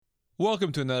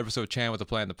Welcome to another episode of Chan with a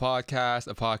Plan, the podcast,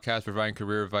 a podcast providing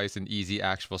career advice and easy,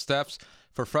 actionable steps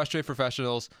for frustrated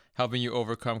professionals, helping you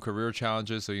overcome career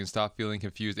challenges so you can stop feeling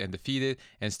confused and defeated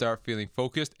and start feeling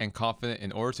focused and confident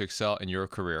in order to excel in your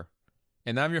career.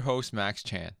 And I'm your host, Max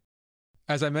Chan.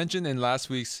 As I mentioned in last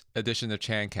week's edition of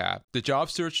ChanCap, the job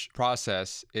search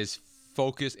process is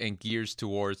focused and geared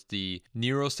towards the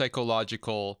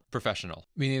neuropsychological professional,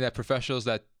 meaning that professionals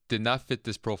that did not fit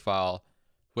this profile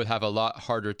would have a lot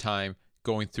harder time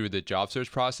going through the job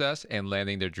search process and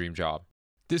landing their dream job.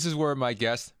 This is where my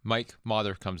guest, Mike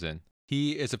Motter, comes in.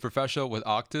 He is a professional with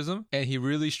autism, and he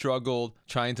really struggled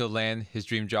trying to land his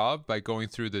dream job by going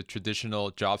through the traditional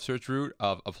job search route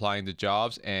of applying to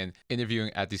jobs and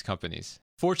interviewing at these companies.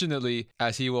 Fortunately,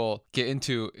 as he will get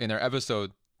into in our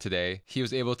episode today, he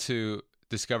was able to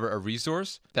discover a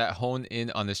resource that honed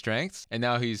in on his strengths, and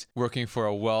now he's working for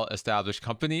a well-established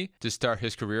company to start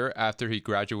his career after he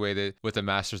graduated with a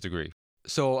master's degree.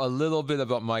 So a little bit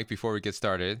about Mike before we get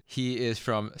started. He is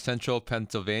from Central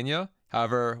Pennsylvania,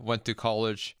 however, went to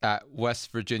college at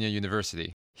West Virginia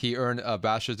University. He earned a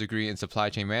bachelor's degree in supply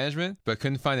chain management, but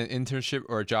couldn't find an internship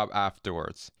or a job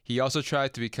afterwards. He also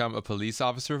tried to become a police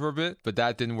officer for a bit, but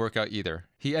that didn't work out either.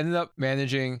 He ended up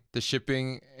managing the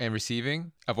shipping and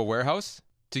receiving of a warehouse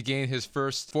to gain his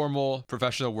first formal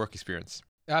professional work experience.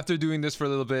 After doing this for a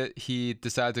little bit, he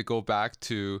decided to go back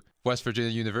to West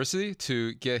Virginia University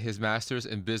to get his master's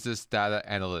in business data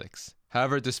analytics.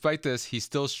 However, despite this, he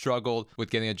still struggled with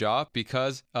getting a job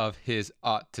because of his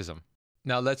autism.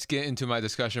 Now let's get into my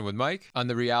discussion with Mike on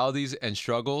the realities and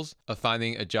struggles of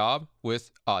finding a job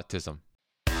with autism.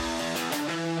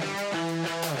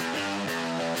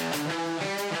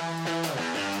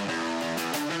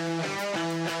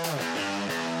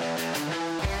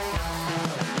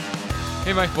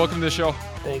 Hey Mike, welcome to the show.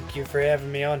 Thank you for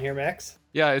having me on here, Max.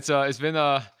 Yeah, it's been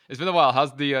a while.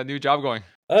 How's the new job going?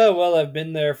 Oh, well, I've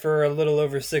been there for a little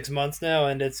over 6 months now,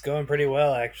 and it's going pretty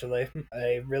well, actually.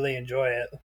 I really enjoy it.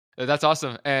 That's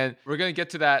awesome. And we're going to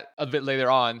get to that a bit later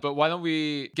on. But why don't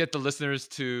we get the listeners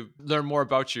to learn more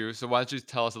about you? So why don't you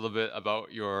tell us a little bit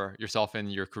about yourself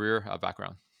and your career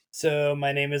background? So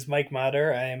my name is Mike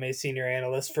Motter. I am a senior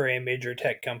analyst for a major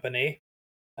tech company.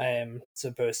 I am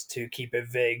supposed to keep it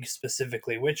vague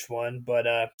specifically which one, but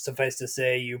suffice to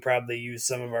say, you probably use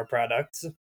some of our products.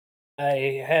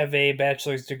 I have a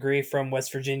bachelor's degree from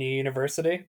West Virginia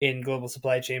University in global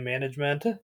supply chain management,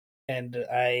 and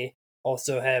I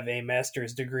also have a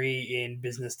master's degree in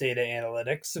business data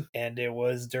analytics. And it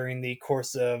was during the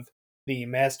course of the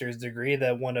master's degree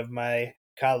that one of my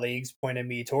colleagues pointed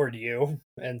me toward you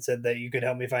and said that you could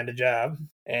help me find a job.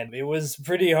 And it was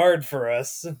pretty hard for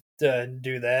us to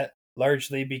do that,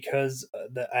 largely because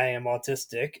I am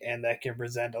autistic, and that can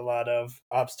present a lot of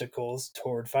obstacles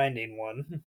toward finding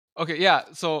one. Okay, yeah.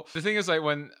 So the thing is, like,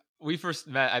 when we first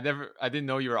met, I didn't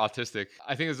know you were autistic.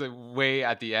 I think it was like way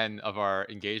at the end of our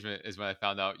engagement is when I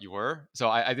found out you were. So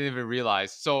I didn't even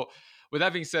realize. So with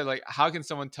that being said, like, how can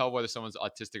someone tell whether someone's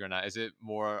autistic or not? Is it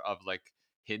more of like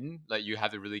hidden, like you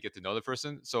have to really get to know the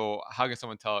person? So how can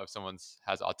someone tell if someone's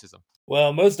has autism?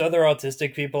 Well, most other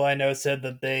autistic people I know said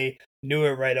that they knew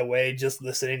it right away just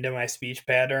listening to my speech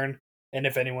pattern. And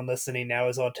if anyone listening now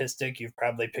is autistic, you've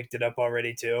probably picked it up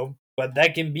already too. But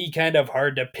that can be kind of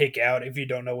hard to pick out if you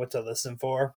don't know what to listen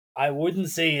for. I wouldn't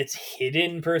say it's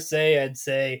hidden per se. I'd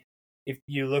say if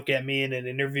you look at me in an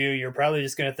interview, you're probably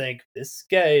just going to think, this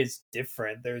guy is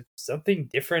different. There's something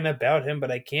different about him,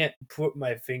 but I can't put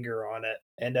my finger on it.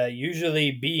 And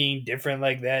usually being different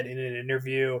like that in an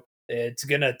interview, it's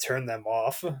going to turn them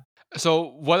off.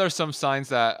 So what are some signs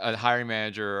that a hiring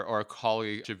manager or a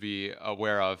colleague should be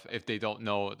aware of if they don't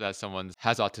know that someone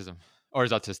has autism or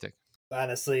is autistic?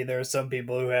 Honestly, there are some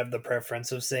people who have the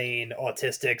preference of saying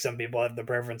autistic. Some people have the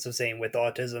preference of saying with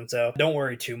autism. So don't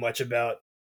worry too much about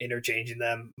interchanging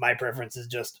them. My preference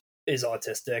is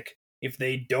autistic. If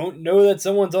they don't know that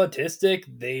someone's autistic,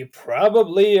 they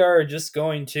probably are just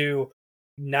going to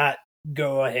not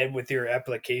go ahead with your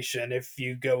application if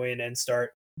you go in and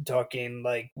start talking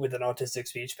like with an autistic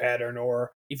speech pattern,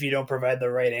 or if you don't provide the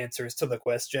right answers to the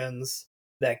questions.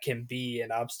 That can be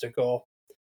an obstacle,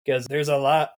 because there's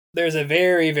a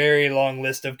very, very long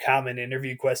list of common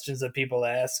interview questions that people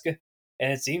ask,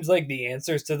 and it seems like the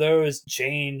answers to those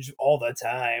change all the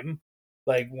time.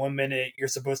 Like, 1 minute you're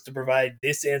supposed to provide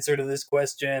this answer to this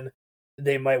question,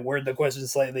 they might word the question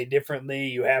slightly differently.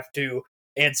 You have to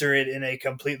answer it in a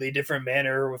completely different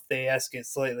manner if they ask it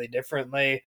slightly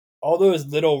differently. All those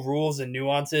little rules and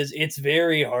nuances, it's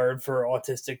very hard for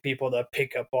autistic people to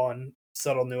pick up on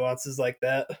subtle nuances like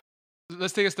that.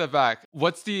 Let's take a step back.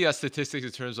 What's the statistics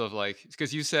in terms of, like,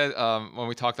 because you said when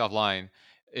we talked offline,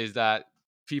 is that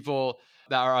people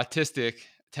that are autistic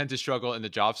tend to struggle in the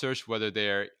job search, whether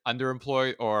they're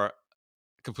underemployed or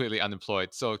completely unemployed.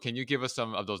 So, can you give us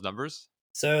some of those numbers?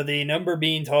 So the number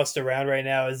being tossed around right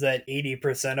now is that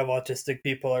 80% of autistic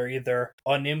people are either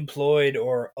unemployed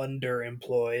or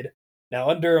underemployed. Now,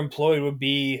 underemployed would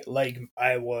be like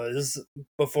I was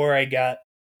before I got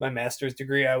my master's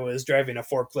degree. I was driving a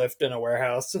forklift in a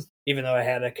warehouse, even though I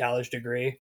had a college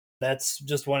degree. That's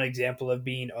just one example of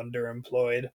being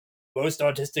underemployed. Most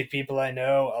autistic people I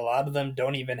know, a lot of them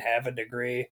don't even have a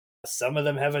degree. Some of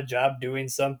them have a job doing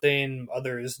something,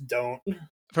 others don't.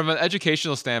 From an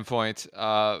educational standpoint,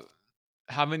 how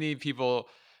many people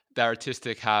that are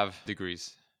autistic have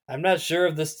degrees? I'm not sure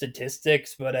of the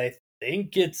statistics, but I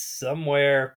think it's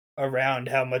somewhere around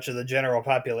how much of the general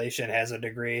population has a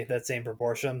degree, that same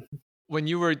proportion. When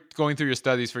you were going through your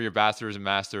studies for your bachelor's and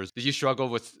master's, did you struggle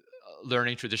with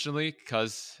learning traditionally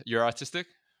because you're autistic?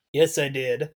 Yes, I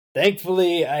did.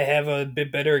 Thankfully, I have a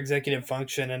bit better executive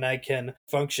function and I can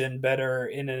function better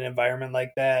in an environment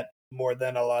like that more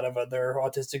than a lot of other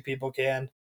autistic people can.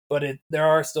 But there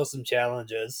are still some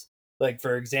challenges. Like,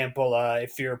 for example,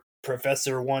 if your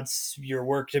professor wants your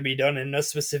work to be done in a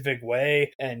specific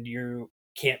way and you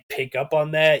can't pick up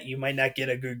on that, you might not get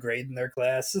a good grade in their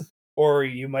class. Or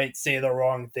you might say the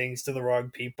wrong things to the wrong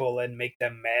people and make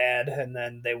them mad, and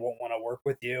then they won't want to work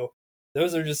with you.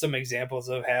 Those are just some examples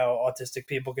of how autistic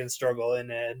people can struggle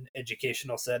in an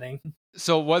educational setting.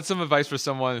 So, what's some advice for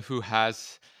someone who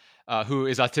is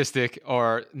autistic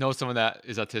or knows someone that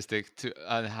is autistic to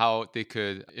on how they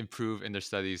could improve in their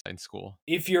studies in school?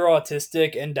 If you're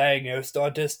autistic and diagnosed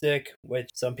autistic, which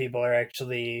some people are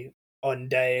actually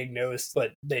undiagnosed,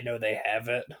 but they know they have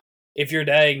it. If you're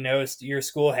diagnosed, your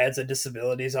school has a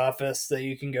disabilities office that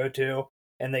you can go to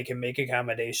and they can make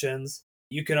accommodations.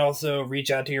 You can also reach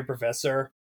out to your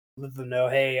professor, let them know,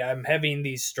 hey, I'm having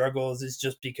these struggles. It's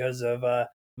just because of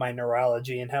my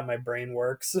neurology and how my brain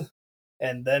works.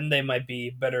 And then they might be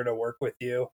better to work with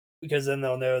you because then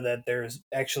they'll know that there's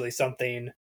actually something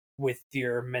with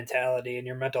your mentality and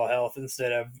your mental health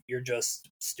instead of you're just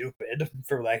stupid,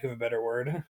 for lack of a better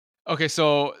word. Okay,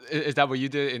 so is that what you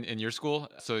did in your school?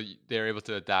 So they're able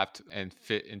to adapt and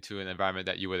fit into an environment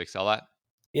that you would excel at?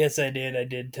 Yes, I did. I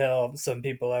did tell some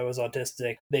people I was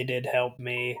autistic. They did help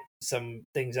me. Some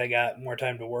things I got more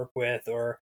time to work with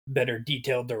or better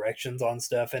detailed directions on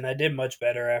stuff. And I did much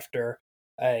better after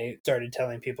I started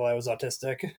telling people I was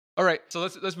autistic. All right, so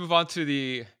let's move on to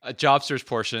the job search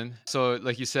portion. So,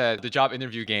 like you said, the job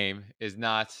interview game is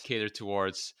not catered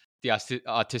towards the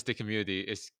autistic community.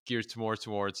 It's geared more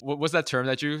towards what was that term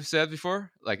that you said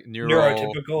before? Like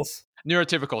Neurotypicals.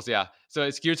 neurotypicals. Yeah, so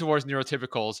it's geared towards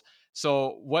neurotypicals.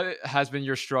 So, what has been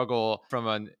your struggle from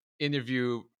an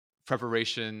interview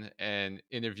preparation and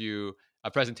interview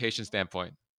presentation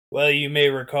standpoint? Well, you may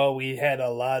recall we had a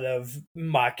lot of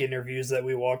mock interviews that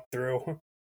we walked through.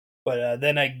 But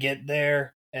then I get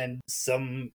there, and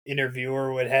some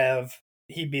interviewer would have,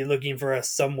 he'd be looking for a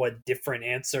somewhat different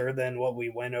answer than what we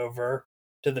went over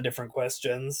to the different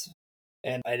questions.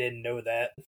 And I didn't know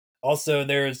that. Also,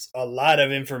 there's a lot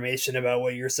of information about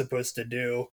what you're supposed to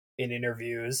do in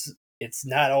interviews. It's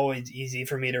not always easy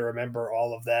for me to remember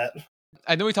all of that.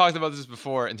 I know we talked about this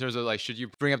before in terms of like, should you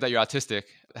bring up that you're autistic?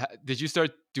 Did you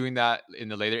start doing that in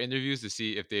the later interviews to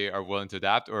see if they are willing to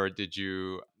adapt, or did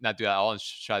you not do that at all and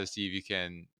try to see if you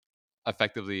can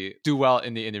effectively do well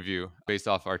in the interview based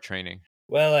off our training?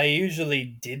 Well, I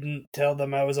usually didn't tell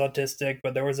them I was autistic,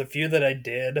 but there was a few that I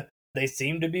did. They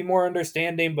seemed to be more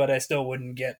understanding, but I still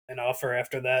wouldn't get an offer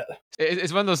after that.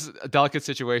 It's one of those delicate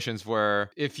situations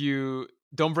where if you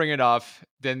don't bring it up,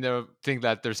 then they'll think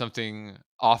that there's something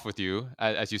off with you,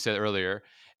 as you said earlier.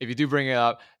 If you do bring it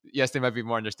up, yes, they might be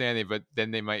more understanding, but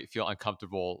then they might feel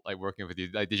uncomfortable like working with you.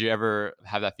 Like, did you ever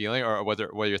have that feeling, or what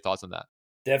are your thoughts on that?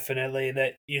 Definitely,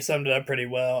 that you summed it up pretty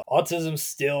well. Autism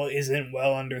still isn't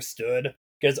well understood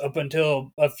because up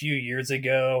until a few years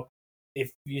ago,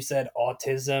 if you said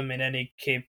autism in any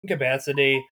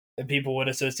capacity, people would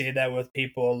associate that with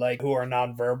people like who are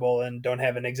nonverbal and don't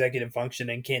have an executive function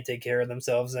and can't take care of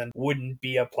themselves and wouldn't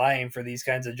be applying for these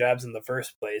kinds of jobs in the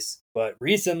first place. But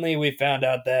recently, we found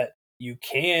out that you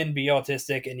can be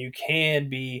autistic and you can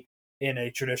be in a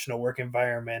traditional work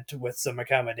environment with some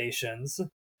accommodations.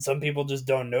 Some people just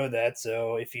don't know that,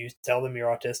 so if you tell them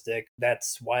you're autistic,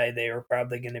 that's why they are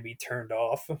probably going to be turned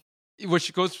off.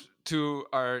 Which goes to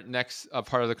our next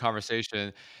part of the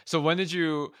conversation. So when did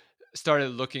you started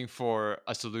looking for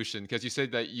a solution? Because you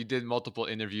said that you did multiple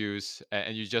interviews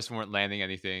and you just weren't landing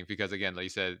anything because, again, like you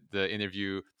said, the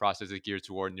interview process is geared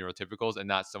toward neurotypicals and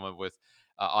not someone with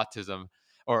autism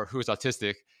or who's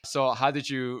autistic. So how did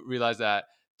you realize that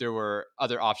there were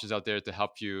other options out there to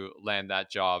help you land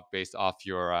that job based off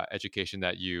your education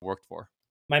that you worked for.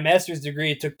 My master's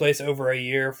degree took place over a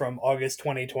year from August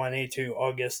 2020 to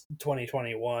August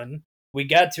 2021. We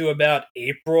got to about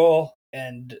April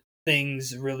and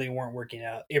things really weren't working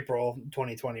out. April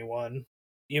 2021.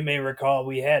 You may recall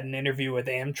we had an interview with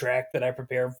Amtrak that I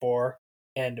prepared for,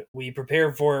 and we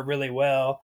prepared for it really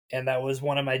well. And that was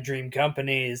one of my dream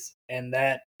companies. And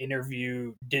that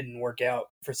interview didn't work out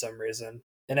for some reason.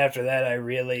 And after that, I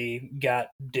really got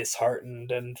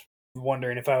disheartened and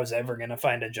wondering if I was ever going to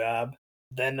find a job.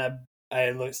 Then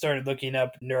started looking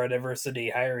up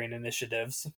neurodiversity hiring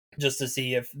initiatives just to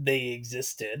see if they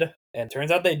existed, and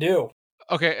turns out they do.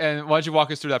 Okay, and why don't you walk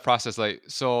us through that process? Like,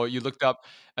 so you looked up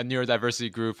a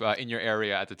neurodiversity group in your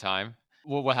area at the time.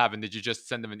 What happened? Did you just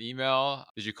send them an email?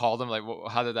 Did you call them? Like,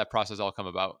 how did that process all come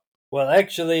about? Well,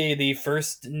 actually, the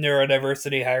first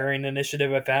neurodiversity hiring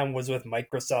initiative I found was with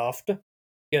Microsoft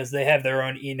because they have their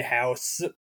own in-house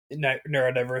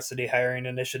neurodiversity hiring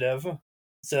initiative.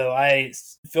 So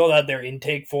filled out their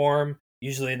intake form.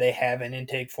 Usually they have an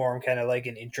intake form kind of like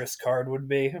an interest card would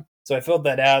be. So I filled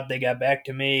that out. They got back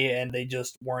to me and they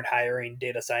just weren't hiring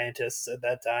data scientists at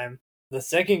that time. The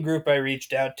second group I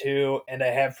reached out to, and I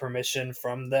have permission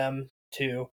from them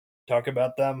to talk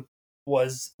about them,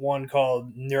 was one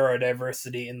called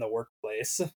Neurodiversity in the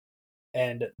Workplace.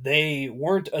 And they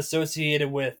weren't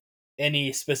associated with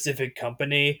any specific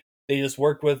company. They just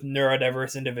worked with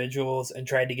neurodiverse individuals and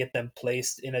tried to get them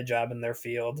placed in a job in their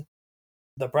field.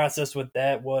 The process with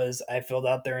that was I filled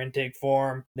out their intake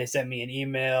form, they sent me an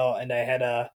email, and I had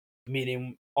a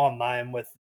meeting online with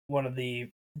one of the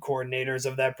coordinators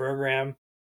of that program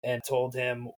and told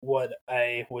him what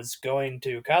I was going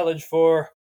to college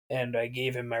for, and I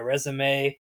gave him my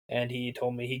resume, and he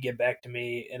told me he'd get back to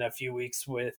me in a few weeks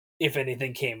with if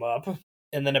anything came up.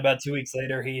 And then about 2 weeks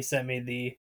later, he sent me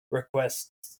the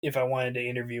request if I wanted to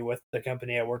interview with the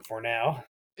company I work for now.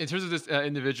 In terms of this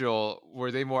individual,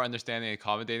 were they more understanding and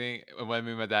accommodating? And what I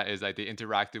mean by that is like they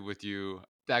interacted with you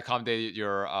that accommodated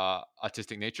your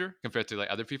autistic nature compared to like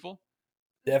other people.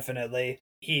 Definitely.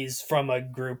 He's from a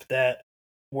group that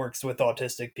works with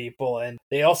autistic people, and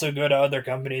they also go to other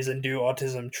companies and do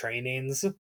autism trainings.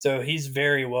 So he's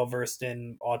very well versed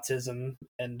in autism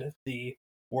and the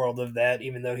world of that,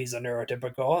 even though he's a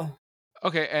neurotypical.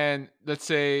 Okay, and let's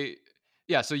say,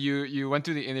 yeah. So you went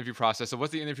through the interview process. So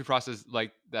what's the interview process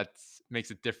like that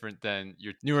makes it different than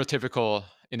your neurotypical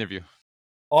interview?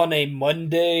 On a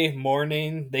Monday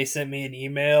morning, they sent me an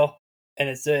email and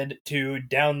it said to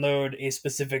download a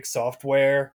specific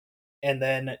software and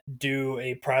then do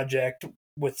a project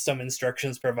with some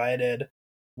instructions provided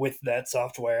with that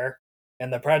software.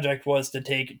 And the project was to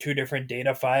take two different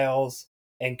data files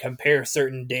and compare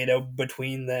certain data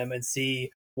between them and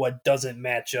see what doesn't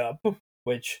match up,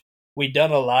 which we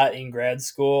done a lot in grad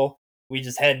school. We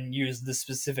just hadn't used the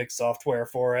specific software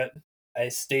for it. I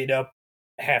stayed up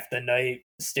half the night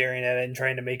staring at it and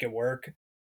trying to make it work.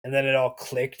 And then it all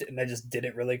clicked and I just did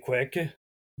it really quick.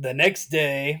 The next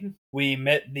day, we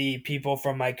met the people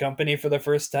from my company for the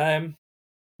first time.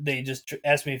 They just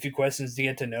asked me a few questions to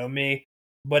get to know me,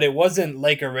 but it wasn't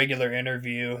like a regular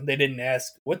interview. They didn't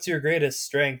ask, "What's your greatest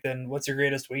strength and what's your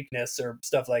greatest weakness?" or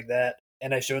stuff like that.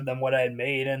 And I showed them what I had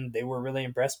made and they were really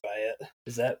impressed by it.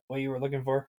 Is that what you were looking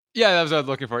for? Yeah, that was what I was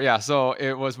looking for. Yeah, so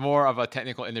it was more of a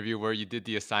technical interview where you did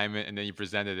the assignment and then you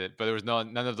presented it, but there was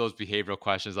none of those behavioral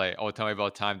questions like, "Oh, tell me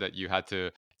about time that you had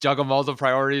to juggle multiple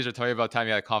priorities," or "Tell me about time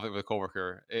you had a conflict with a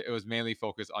coworker." It was mainly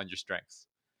focused on your strengths.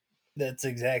 That's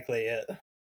exactly it.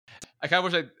 I kind of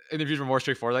wish like interviews were more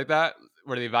straightforward like that,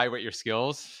 where they evaluate your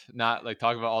skills, not like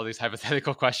talk about all these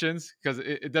hypothetical questions, because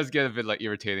it does get a bit like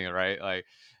irritating, right? Like,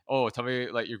 oh, tell me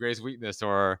like your greatest weakness,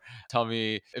 or tell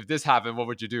me if this happened, what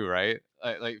would you do, right?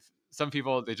 Like some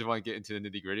people they just want to get into the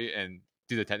nitty gritty and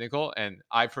do the technical, and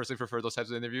I personally prefer those types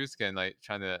of interviews, can like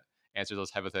trying to answer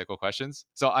those hypothetical questions.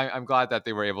 So I'm glad that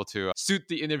they were able to suit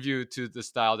the interview to the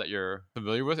style that you're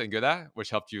familiar with and good at, which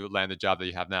helped you land the job that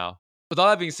you have now. With all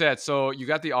that being said, so you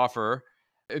got the offer.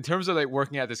 In terms of like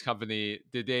working at this company,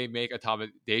 did they make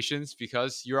accommodations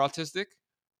because you're autistic?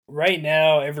 Right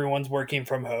now everyone's working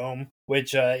from home,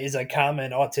 which is a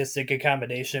common autistic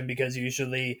accommodation because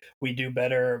usually we do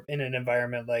better in an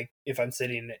environment like if I'm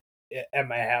sitting at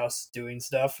my house doing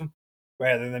stuff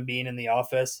rather than being in the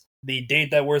office. The date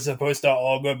that we're supposed to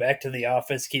all go back to the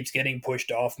office keeps getting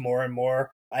pushed off more and more.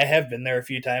 I have been there a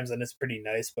few times and it's pretty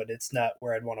nice, but it's not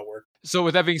where I'd want to work. So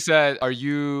with that being said, are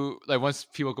you like once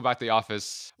people go back to the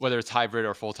office, whether it's hybrid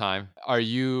or full time, are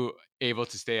you able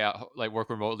to stay at like work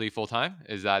remotely full time?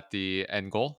 Is that the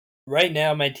end goal? Right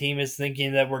now, my team is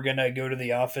thinking that we're gonna go to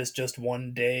the office just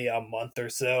one day a month or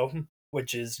so,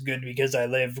 which is good because I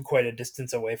live quite a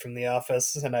distance away from the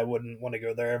office and I wouldn't want to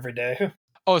go there every day.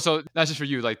 Oh, so that's just for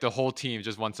you, like the whole team,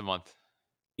 just once a month.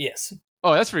 Yes,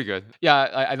 Oh, that's pretty good.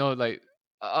 Yeah, I know like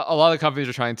a lot of companies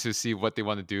are trying to see what they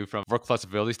want to do from work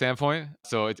flexibility standpoint.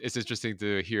 So it's interesting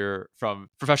to hear from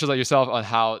professionals like yourself on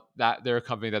how that their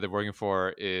company that they're working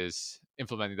for is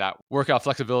implementing that workout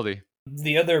flexibility.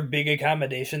 the other big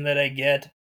accommodation that I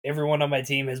get, everyone on my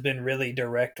team has been really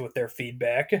direct with their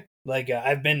feedback. Like,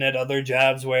 I've been at other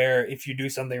jobs where if you do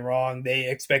something wrong, they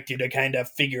expect you to kind of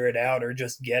figure it out or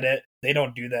just get it. They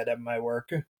don't do that at my work.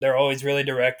 They're always really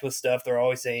direct with stuff. They're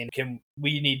always saying, "Can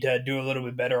we need to do a little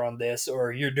bit better on this?"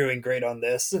 or "You're doing great on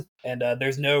this." And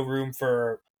there's no room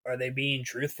for, are they being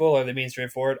truthful? Are they being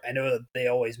straightforward? I know that they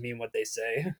always mean what they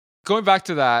say. Going back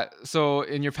to that, so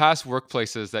in your past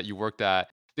workplaces that you worked at,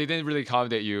 they didn't really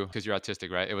accommodate you because you're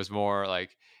autistic, right? It was more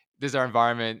like this is our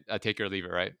environment, take it or leave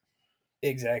it, right?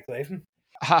 Exactly.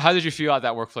 How did you feel at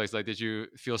that workplace? Like, did you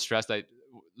feel stressed?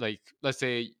 Like, let's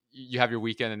say you have your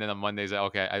weekend and then on Mondays, like,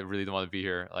 okay, I really don't want to be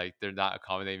here. Like, they're not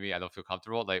accommodating me. I don't feel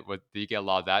comfortable. Like, what did you get a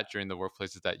lot of that during the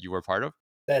workplaces that you were part of?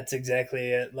 That's exactly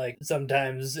it. Like,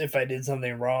 sometimes if I did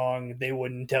something wrong, they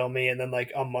wouldn't tell me, and then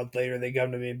like a month later they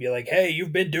come to me and be like, "Hey,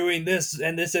 you've been doing this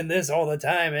and this and this all the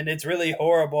time and it's really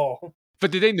horrible." But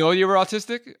did they know you were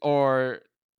autistic, or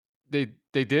they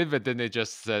did, but then they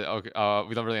just said, okay,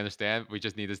 we don't really understand. We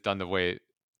just need this done the way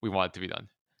we want it to be done.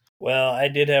 Well, I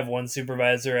did have one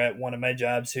supervisor at one of my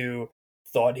jobs who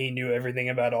thought he knew everything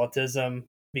about autism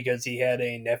because he had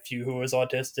a nephew who was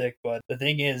autistic, but the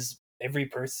thing is, every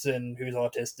person who's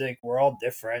autistic, we're all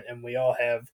different and we all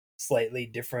have slightly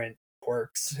different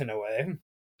quirks in a way.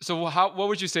 So what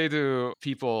would you say to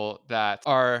people that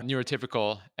are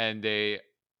neurotypical and they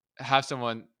have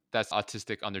someone that's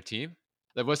autistic on their team?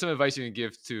 Like, what's some advice you can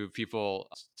give to people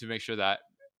to make sure that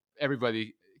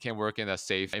everybody can work in a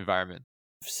safe environment?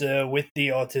 So, with the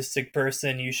autistic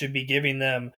person, you should be giving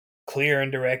them clear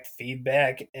and direct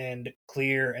feedback and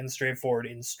clear and straightforward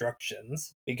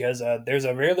instructions because there's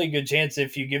a really good chance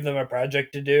if you give them a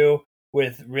project to do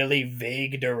with really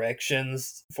vague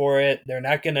directions for it, they're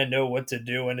not going to know what to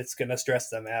do and it's going to stress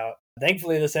them out.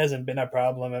 Thankfully, this hasn't been a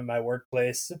problem in my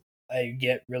workplace. I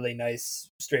get really nice,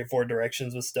 straightforward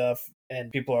directions with stuff, and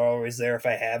people are always there if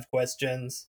I have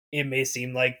questions. It may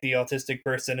seem like the autistic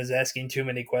person is asking too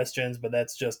many questions, but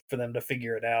that's just for them to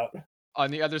figure it out. On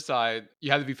the other side,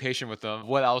 you have to be patient with them.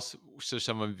 What else should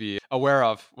someone be aware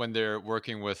of when they're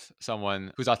working with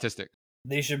someone who's autistic?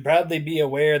 They should probably be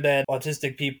aware that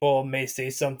autistic people may say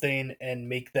something and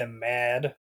make them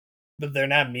mad, but they're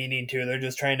not meaning to. They're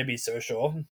just trying to be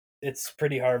social. It's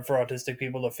pretty hard for autistic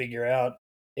people to figure out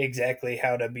exactly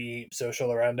how to be social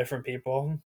around different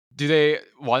people. Do they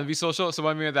want to be social? So what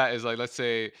I mean by that is like, let's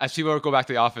say as people go back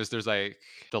to the office, there's like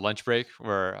the lunch break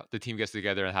where the team gets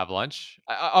together and have lunch.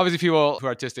 Obviously, people who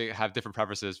are artistic have different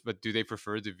preferences, but do they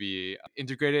prefer to be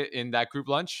integrated in that group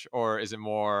lunch, or is it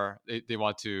more they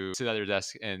want to sit at their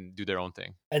desk and do their own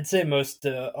thing? I'd say most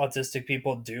autistic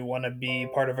people do want to be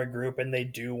part of a group and they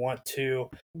do want to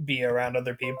be around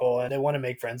other people and they want to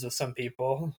make friends with some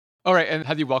people. All right, and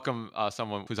how do you welcome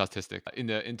someone who's autistic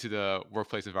into the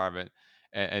workplace environment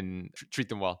and treat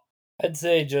them well? I'd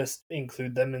say just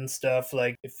include them in stuff.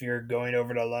 Like if you're going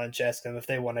over to lunch, ask them if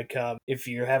they want to come. If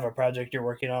you have a project you're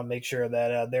working on, make sure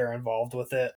that they're involved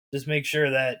with it. Just make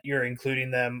sure that you're including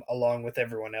them along with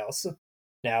everyone else.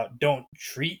 Now, don't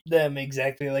treat them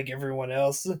exactly like everyone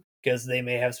else because they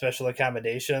may have special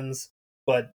accommodations,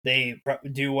 but they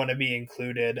do want to be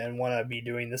included and want to be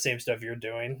doing the same stuff you're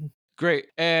doing. Great.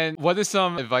 And what is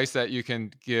some advice that you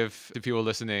can give to people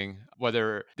listening,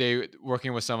 whether they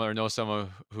working with someone or know someone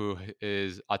who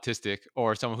is autistic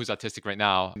or someone who's autistic right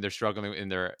now and they're struggling in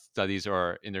their studies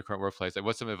or in their current workplace? Like,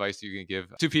 what's some advice you can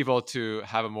give to people to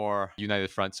have a more united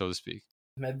front, so to speak?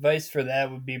 My advice for that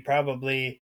would be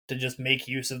probably to just make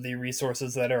use of the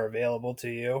resources that are available to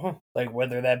you, like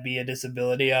whether that be a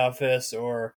disability office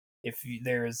or if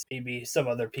there's maybe some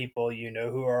other people you know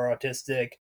who are autistic.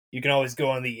 You can always go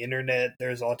on the internet.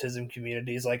 There's autism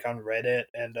communities like on Reddit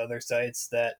and other sites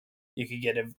that you could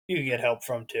get help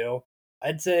from too.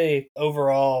 I'd say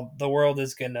overall the world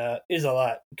is a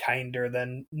lot kinder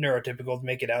than neurotypicals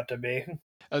make it out to be.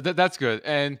 That's good.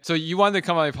 And so you wanted to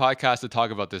come on a podcast to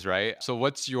talk about this, right? So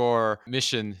what's your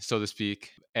mission, so to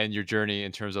speak, and your journey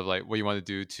in terms of like what you want to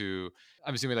do to,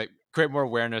 I'm assuming, like create more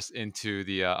awareness into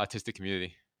the autistic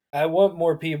community? I want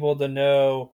more people to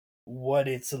know what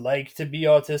it's like to be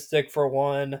autistic for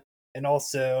one, and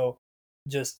also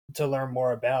just to learn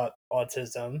more about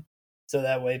autism. So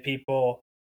that way people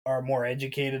are more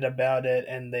educated about it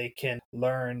and they can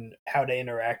learn how to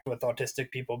interact with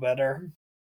autistic people better.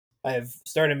 I've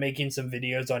started making some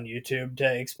videos on YouTube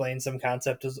to explain some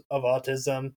concepts of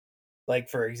autism. Like,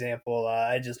 for example,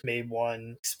 I just made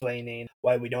one explaining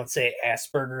why we don't say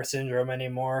Asperger syndrome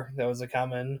anymore. That was a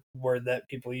common word that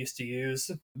people used to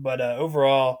use. But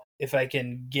overall, if I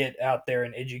can get out there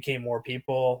and educate more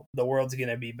people, the world's going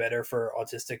to be better for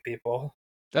autistic people.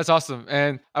 That's awesome.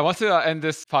 And I want to end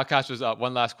this podcast with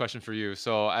one last question for you.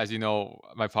 So, as you know,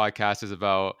 my podcast is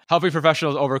about helping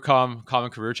professionals overcome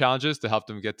common career challenges to help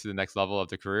them get to the next level of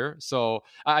their career. So,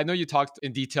 I know you talked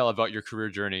in detail about your career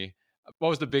journey. What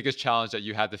was the biggest challenge that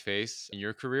you had to face in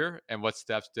your career, and what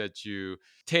steps did you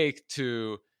take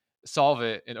to solve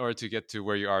it in order to get to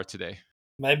where you are today?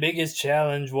 My biggest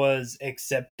challenge was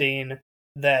accepting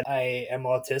that I am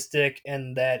autistic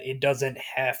and that it doesn't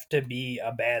have to be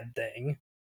a bad thing.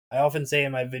 I often say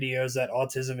in my videos that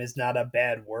autism is not a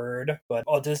bad word, but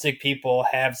autistic people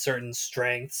have certain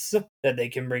strengths that they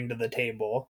can bring to the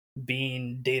table.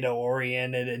 Being data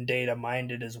oriented and data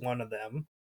minded is one of them.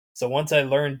 So once I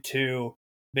learned to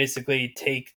basically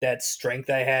take that strength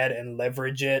I had and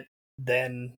leverage it,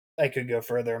 then I could go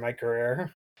further in my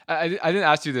career. I didn't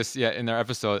ask you this yet in our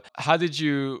episode. How did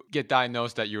you get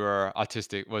diagnosed that you were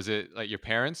autistic? Was it like your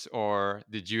parents, or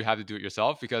did you have to do it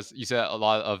yourself? Because you said a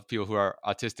lot of people who are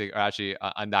autistic are actually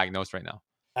undiagnosed right now.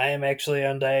 I am actually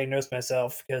undiagnosed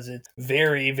myself because it's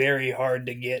very, very hard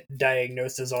to get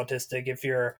diagnosed as autistic if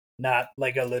you're not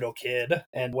like a little kid.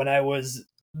 And when I was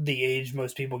the age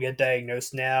most people get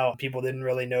diagnosed now, people didn't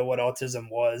really know what autism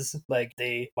was. Like,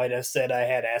 they might have said I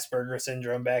had Asperger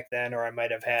syndrome back then, or I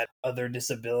might have had other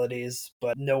disabilities,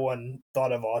 but no one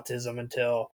thought of autism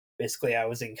until basically I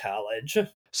was in college.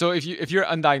 So if you're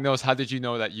undiagnosed, how did you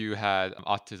know that you had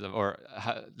autism, or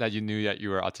that you knew that you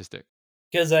were autistic?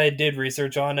 Because I did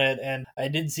research on it and I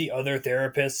did see other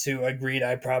therapists who agreed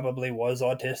I probably was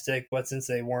autistic, but since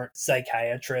they weren't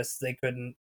psychiatrists, they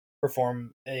couldn't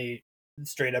perform a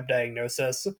straight up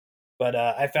diagnosis. But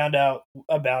I found out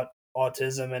about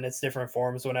autism and its different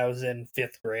forms when I was in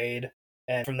fifth grade.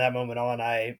 And from that moment on,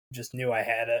 I just knew I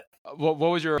had it. What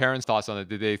was your parents' thoughts on it?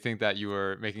 Did they think that you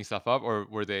were making stuff up, or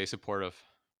were they supportive?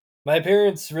 My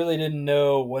parents really didn't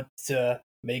know what to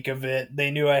make of it. They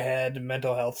knew I had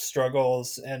mental health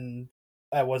struggles and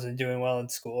I wasn't doing well in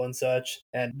school and such.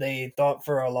 And they thought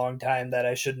for a long time that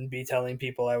I shouldn't be telling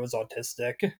people I was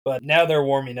autistic. But now they're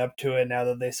warming up to it now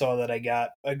that they saw that I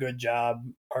got a good job,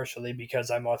 partially because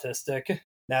I'm autistic.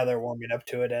 Now they're warming up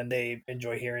to it and they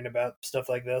enjoy hearing about stuff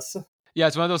like this. Yeah,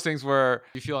 it's one of those things where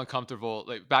you feel uncomfortable.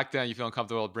 Like back then, you feel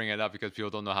uncomfortable bringing it up because people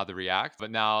don't know how to react.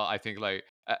 But now, I think like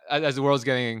as the world's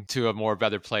getting to a more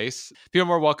better place, people are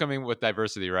more welcoming with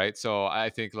diversity, right? So I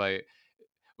think like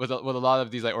with a lot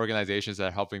of these like organizations that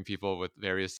are helping people with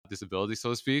various disabilities,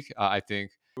 so to speak, I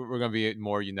think we're going to be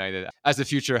more united as the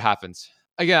future happens.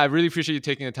 Again, I really appreciate you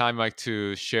taking the time, Mike,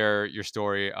 to share your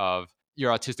story of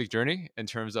your autistic journey in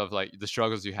terms of like the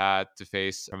struggles you had to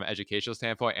face from an educational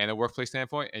standpoint and a workplace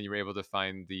standpoint, and you were able to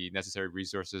find the necessary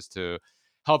resources to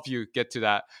help you get to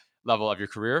that level of your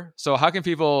career. So how can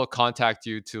people contact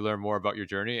you to learn more about your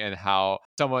journey and how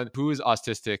someone who is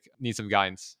autistic needs some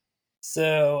guidance?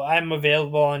 So I'm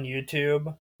available on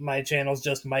YouTube. My channel's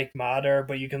just Mike Motter,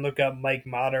 but you can look up Mike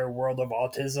Motter World of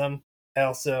Autism.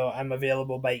 Also, I'm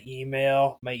available by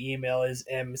email. My email is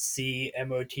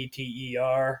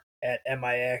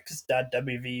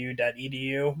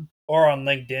mcmotter@mix.wvu.edu, or on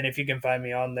LinkedIn if you can find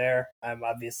me on there. I'm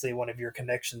obviously one of your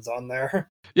connections on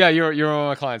there. Yeah, you're one of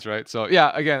my clients, right? So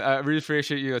yeah, again, I really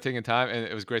appreciate you taking time, and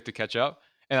it was great to catch up.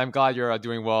 And I'm glad you're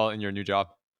doing well in your new job.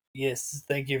 Yes,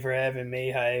 thank you for having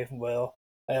me. I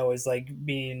always like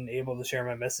being able to share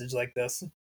my message like this.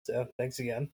 So thanks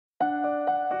again.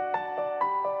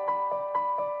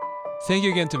 Thank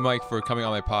you again to Mike for coming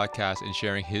on my podcast and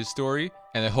sharing his story.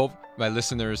 And I hope my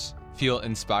listeners feel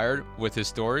inspired with his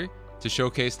story to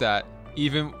showcase that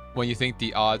even when you think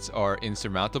the odds are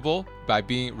insurmountable, by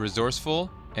being resourceful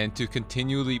and to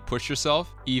continually push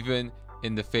yourself, even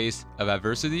in the face of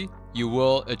adversity, you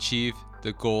will achieve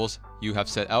the goals you have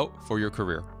set out for your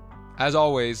career. As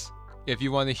always, if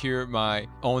you want to hear my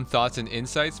own thoughts and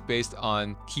insights based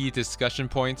on key discussion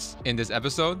points in this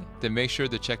episode, then make sure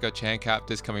to check out ChanCap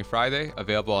this coming Friday,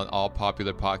 available on all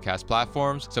popular podcast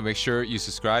platforms. So make sure you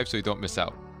subscribe so you don't miss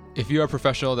out. If you are a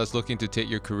professional that's looking to take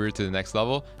your career to the next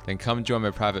level, then come join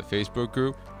my private Facebook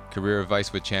group, Career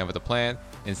Advice with Chan with a Plan.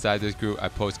 Inside this group, I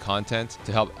post content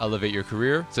to help elevate your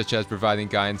career, such as providing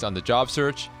guidance on the job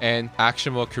search and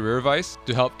actionable career advice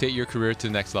to help take your career to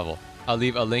the next level. I'll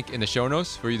leave a link in the show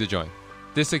notes for you to join.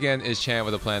 This again is Chan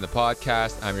with a Plan, the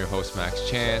podcast. I'm your host, Max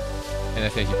Chan. and I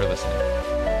thank you for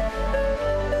listening.